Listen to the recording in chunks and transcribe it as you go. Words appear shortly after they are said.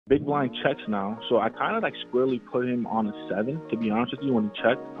Big blind checks now, so I kind of like squarely put him on a 7, to be honest with you, when he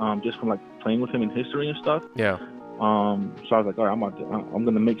checked, just from like playing with him in history and stuff. Yeah. So I was like, all right, I'm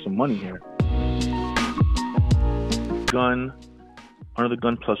gonna make some money here. Gun, under the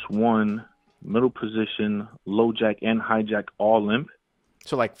gun +1, middle position, low jack and hijack all limp.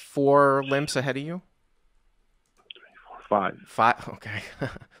 So like 4 limps ahead of you? 5. 5, okay.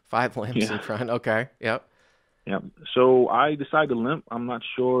 5 limps in front, okay, yep. Yep. So I decided to limp. I'm not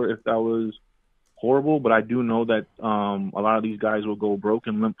sure if that was horrible, but I do know that a lot of these guys will go broke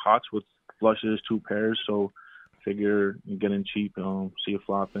in limp pots with flushes, 2 pairs. So figure you get in cheap, see a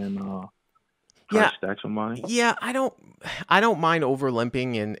flop and try to stack some money. Yeah, I don't mind over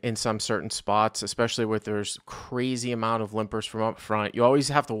limping in some certain spots, especially where there's crazy amount of limpers from up front. You always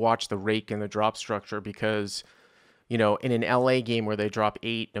have to watch the rake and the drop structure because, you know, in an LA game where they drop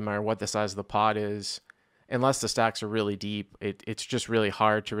 8, no matter what the size of the pot is, unless the stacks are really deep, it's just really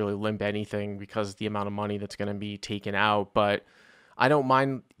hard to really limp anything because of the amount of money that's going to be taken out. But I don't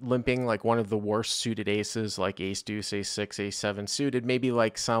mind limping like one of the worst suited aces, like ace deuce, ace 6, ace 7 suited, maybe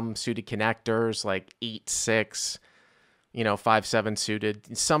like some suited connectors like 8, 6, you know, 5, 7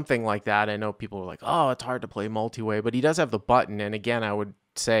 suited, something like that. I know people are like, oh, it's hard to play multi-way, but he does have the button. And again, I would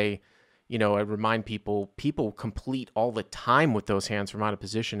say, you know, I remind people complete all the time with those hands from out of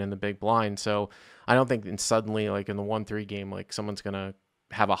position in the big blind. So I don't think suddenly, like in the 1-3 game, like someone's going to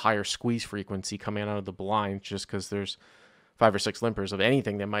have a higher squeeze frequency coming out of the blind just because there's 5 or 6 limpers of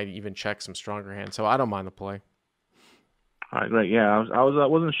anything that might even check some stronger hands. So I don't mind the play. All right, great. Yeah, I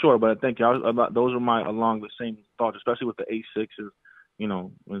wasn't sure, but I think those are my along the same thoughts, especially with the ace 6s. You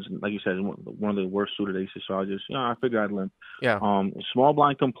know, like you said, one of the worst suited aces. So I figured I'd limp. Yeah. Small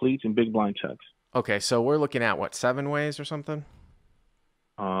blind completes and big blind checks. Okay, so we're looking at what, 7 ways or something?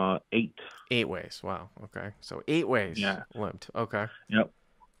 8. 8 ways. Wow. Okay, so 8 ways. Yeah. Limped. Okay. Yep.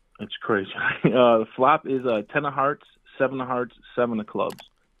 It's crazy. The flop is 10 of hearts, 7 of hearts, 7 of clubs.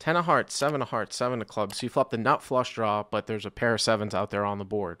 10 of hearts, 7 of hearts, 7 of clubs. So you flop the nut flush draw, but there's a pair of 7s out there on the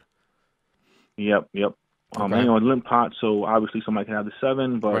board. Yep. Okay. You know, limp pot, so obviously somebody can have the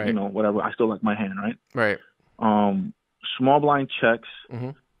 7, but right. you know, whatever. I still like my hand, right? Right. Small blind checks, mm-hmm.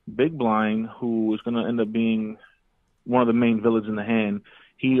 Big blind, who is going to end up being one of the main villains in the hand.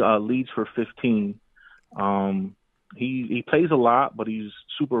 He leads for 15. He plays a lot, but he's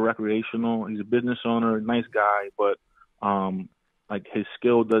super recreational. He's a business owner, nice guy, but like his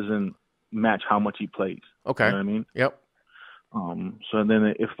skill doesn't match how much he plays. Okay. You know what I mean? Yep. So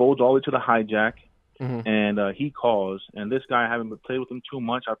then it folds all the way to the hijack. Mm-hmm. And he calls. And this guy, I haven't played with him too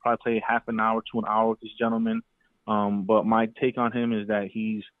much. I probably play half an hour to an hour with this gentleman. But my take on him is that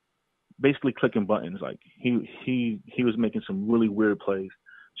he's basically clicking buttons. Like he was making some really weird plays.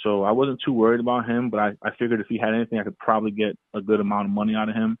 So I wasn't too worried about him, but I figured if he had anything, I could probably get a good amount of money out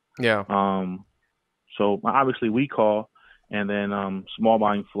of him. Yeah. So obviously we call, and then small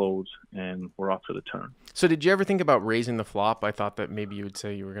blind floats, and we're off to the turn. So did you ever think about raising the flop? I thought that maybe you would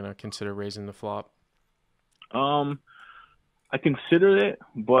say you were going to consider raising the flop. I considered it,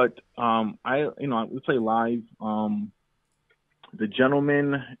 but we play live. The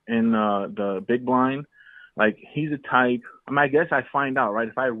gentleman in the big blind, like he's a type. I mean, I guess I find out, right?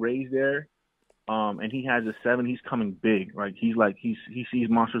 If I raise there, and he has a 7, he's coming big, right? He sees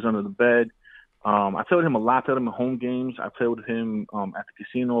monsters under the bed. I played with him a lot. I played with him in home games. I played with him at the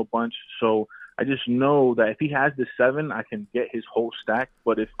casino a bunch. So I just know that if he has the 7, I can get his whole stack.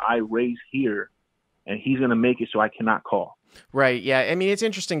 But if I raise here, and he's going to make it, so I cannot call. Right. Yeah. I mean, it's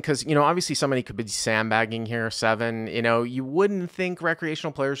interesting because, you know, obviously somebody could be sandbagging here, 7. You know, you wouldn't think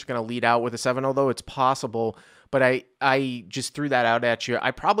recreational players are going to lead out with a 7, although it's possible. But I just threw that out at you.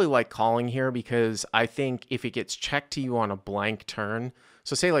 I probably like calling here because I think if it gets checked to you on a blank turn,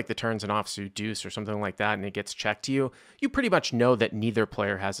 so say like the turn's an offsuit deuce or something like that, and it gets checked to you, you pretty much know that neither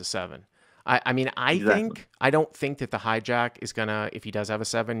player has a 7. I mean, Exactly. I don't think that the hijack is going to, if he does have a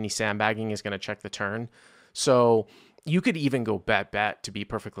 7 and he's sandbagging, is going to check the turn. So you could even go bet, to be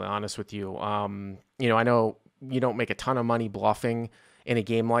perfectly honest with you. You know, I know you don't make a ton of money bluffing in a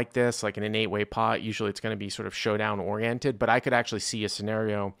game like this, like in an 8-way pot. Usually it's going to be sort of showdown oriented, but I could actually see a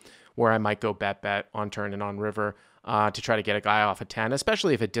scenario where I might go bet on turn and on river to try to get a guy off a 10,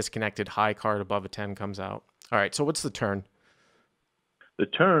 especially if a disconnected high card above a 10 comes out. All right, so what's the turn? The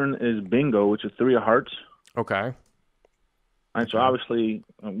turn is bingo, which is 3 of hearts. Okay. All right, so obviously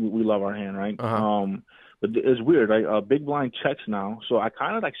we love our hand, right? Uh-huh. But it's weird, right? Big blind checks now, so I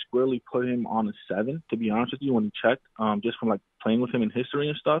kind of like squarely put him on a 7, to be honest with you, when he checked, just from like playing with him in history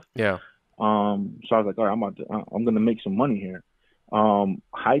and stuff. Yeah. So I was like, all right, I'm gonna make some money here.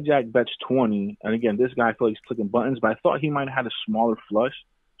 Hijack bets 20, and again, this guy I feel like he's clicking buttons, but I thought he might have had a smaller flush,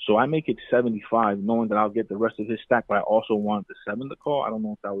 So I make it 75, knowing that I'll get the rest of his stack, but I also wanted the 7 to call. I don't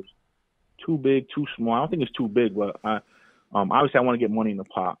know if that was too big, too small. I don't think it's too big, but obviously I want to get money in the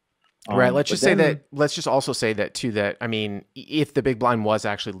pot. Right. Let's just say that. Let's just also say that too. That I mean, if the big blind was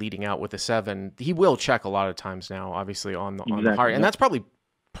actually leading out with a 7, he will check a lot of times now. Obviously on the heart, and that's probably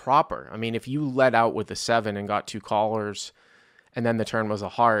proper. I mean, if you let out with a 7 and got 2 callers, and then the turn was a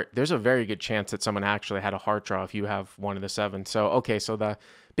heart, there's a very good chance that someone actually had a heart draw if you have one of the 7. So okay, so the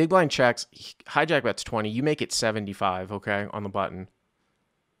big blind checks, hijack bets 20. You make it 75. Okay, on the button.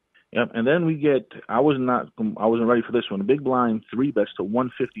 Yep, and then we get. I wasn't ready for this one. The big blind 3 bets to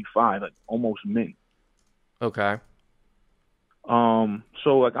 155, like almost mint. Okay. So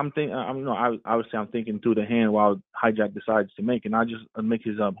like I'm thinking, obviously I'm thinking through the hand while hijack decides to make, and I just make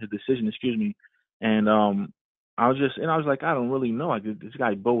his decision. Excuse me, and I was like, I don't really know. Like this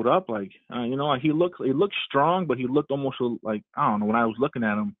guy bowed up, like he looked strong, but he looked almost like, I don't know. When I was looking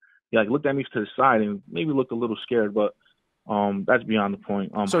at him, he like looked at me to the side and maybe looked a little scared, but. That's beyond the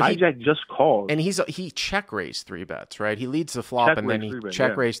point. So hijack just called, and he check raised 3 bets, right? He leads the flop, and then he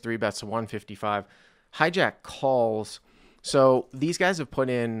check raised 3 bets to 155. Hijack calls. So these guys have put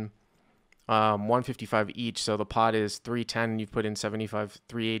in 155 each. So the pot is 310. You've put in 75,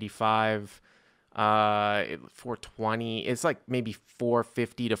 385, 420. It's like maybe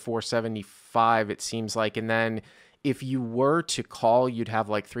 450 to 475. It seems like, and then. If you were to call, you'd have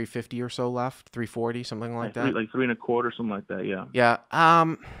like 350 or so left, 340, something like that. Like 3 1/4, something like that. Yeah. Yeah.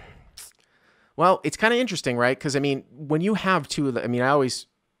 Well, it's kind of interesting, right? Because I mean, when you have 2 of the, I mean, I always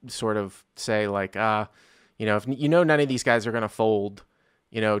sort of say like, if none of these guys are going to fold,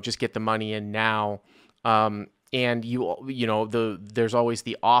 just get the money in now. And there's always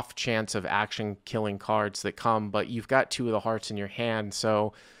the off chance of action killing cards that come, but you've got 2 of the hearts in your hand,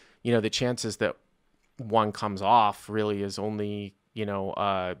 so the chances that one comes off really is only,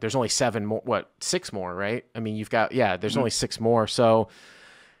 there's only 7 more, 6 more, right? I mean, you've got, there's only 6 more. So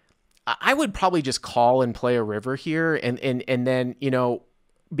I would probably just call and play a river here. And then,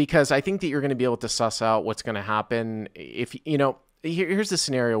 because I think that you're going to be able to suss out what's going to happen. If, here's the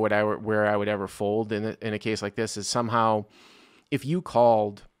scenario where I would ever fold in a case like this is somehow if you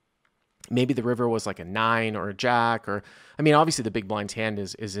called, maybe the river was like a 9 or a jack, or, I mean, obviously the big blind's hand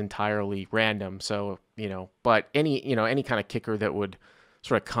is entirely random. So, but any kind of kicker that would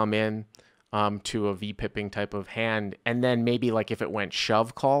sort of come in to a V-pipping type of hand. And then maybe like if it went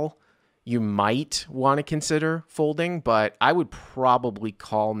shove call, you might want to consider folding, but I would probably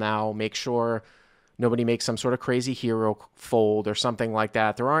call now, make sure nobody makes some sort of crazy hero fold or something like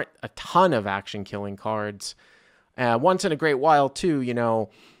that. There aren't a ton of action killing cards. Once in a great while too,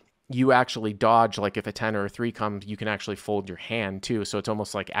 you actually dodge, like if a 10 or a 3 comes, you can actually fold your hand too. So it's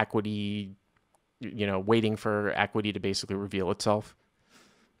almost like equity, waiting for equity to basically reveal itself.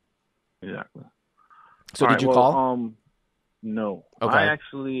 Exactly. So did you call? No. Okay.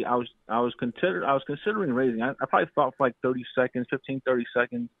 I was considering raising. I probably thought for like 30 seconds, 15, 30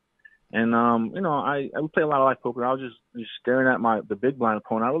 seconds. And I would play a lot of live poker. I was just staring at the big blind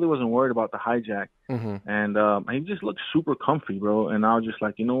opponent. I really wasn't worried about the hijack. Mm-hmm. And he just looked super comfy, bro. And I was just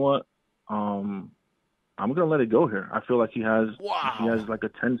like, you know what? I'm gonna let it go here. I feel like he has like a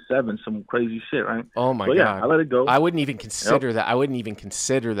 10-7, some crazy shit, right? Oh my God. Yeah, I let it go. I wouldn't even consider that. I wouldn't even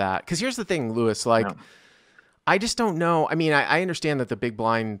consider that. Because here's the thing, Lewis, like I just don't know. I mean, I understand that the big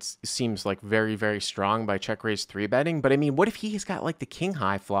blind seems like very, very strong by check raise 3 betting, but I mean, what if he's got like the king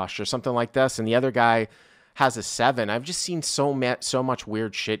high flush or something like this, and the other guy has a 7? I've just seen so much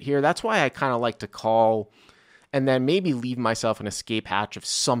weird shit here. That's why I kind of like to call and then maybe leave myself an escape hatch if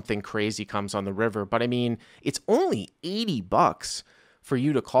something crazy comes on the river. But I mean, it's only $80 for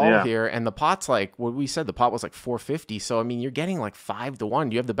you to call here, and the pot's like what we said. The pot was like 450. So I mean, you're getting like 5 to 1.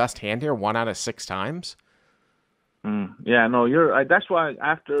 Do you have the best hand here 1 out of 6 times? Yeah, no, that's why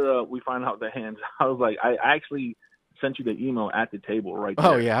after we find out the hands, I was like, I actually sent you the email at the table right there.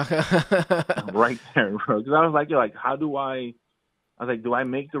 Oh yeah, right there, bro. Because I was like, how do I was like, do I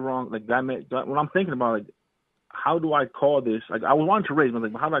make the wrong? Like, when I'm thinking about like, how do I call this? Like, I wanted to raise, but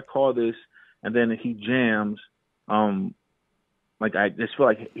like, how do I call this? And then he jams. Like I just feel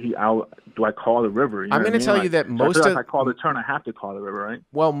like do I call the river? I'm going to tell you that most of if I call the turn, I have to call the river, right?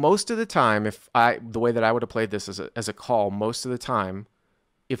 Well, most of the time, the way that I would have played this as a call, most of the time,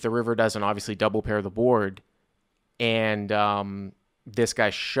 if the river doesn't obviously double pair the board, and this guy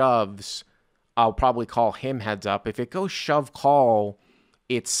shoves, I'll probably call him heads up. If it goes shove call,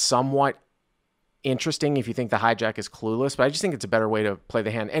 it's somewhat interesting if you think the hijack is clueless, but I just think it's a better way to play the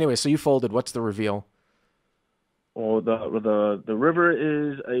hand. Anyway, so you folded. What's the reveal? Well, the river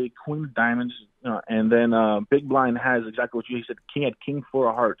is a queen of diamonds, and then big blind has exactly what you said. King had king four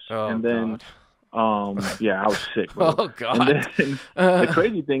of hearts, Oh and then God. yeah, I was sick, bro. Oh And God. then the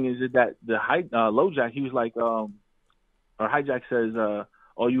crazy thing is that the high low jack, he was like, or hijack says,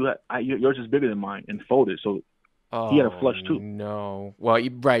 oh, yours is bigger than mine, and folded. So he had a Oh flush too, no. Well,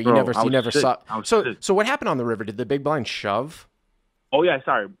 right. bro. I You was never sick. saw. I was So sick. what happened on the river? Did the big blind shove? Oh yeah,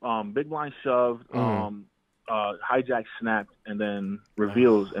 sorry. Big blind shoved. Mm. Hijack snapped, and then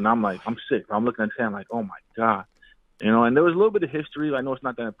reveals, and I'm like, I'm sick. I'm looking at the I'm like, oh my god, And there was a little bit of history. I know it's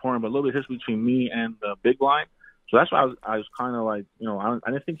not that important, but a little bit of history between me and the big blind. So that's why I was kind of like, I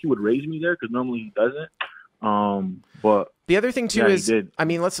didn't think he would raise me there because normally he doesn't. But The other thing too yeah, he is, did. I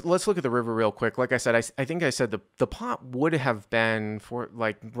mean, let's look at the river real quick. Like I said, I think I said the pot would have been for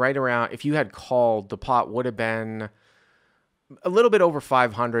like right around, if you had called, the pot would have been a little bit over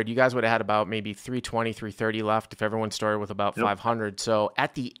 500. You guys would have had about maybe 320, 330 left if everyone started with about Yep. 500. So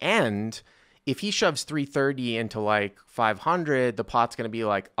at the end, if he shoves 330 into like 500, the pot's going to be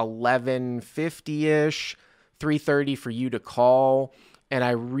like 1150-ish, 330 for you to call. And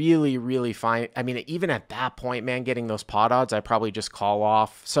I really, really find, I mean, even at that point, man, getting those pot odds, I probably just call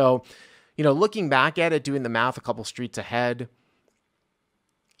off. So, looking back at it, doing the math a couple streets ahead,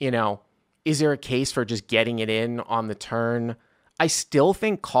 you know, is there a case for just getting it in on the turn? I still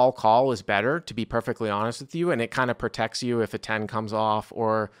think call is better, to be perfectly honest with you. And it kind of protects you if a 10 comes off,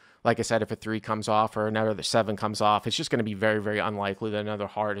 or like I said, if a 3 comes off or another 7 comes off. It's just going to be very, very unlikely that another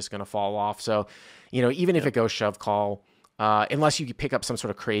heart is going to fall off. So, even if Yep. it goes shove call, unless you pick up some sort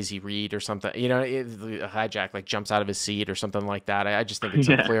of crazy read or something, a hijack like jumps out of his seat or something like that. I just think it's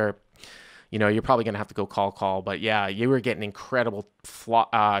a Yeah. clear, you're probably going to have to go call. But yeah, you were getting incredible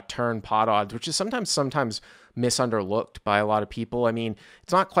turn pot odds, which is sometimes misunderlooked by a lot of people. I mean,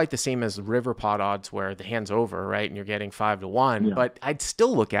 it's not quite the same as river pot odds where the hand's over, right? And you're getting 5-1, Yeah. but I'd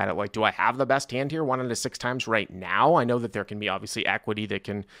still look at it like, do I have the best hand here 1 out of 6 times right now? I know that there can be obviously equity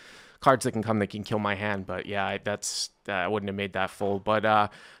cards that can kill my hand, but yeah, I wouldn't have made that full. But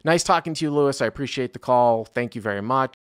nice talking to you, Lewis. I appreciate the call. Thank you very much.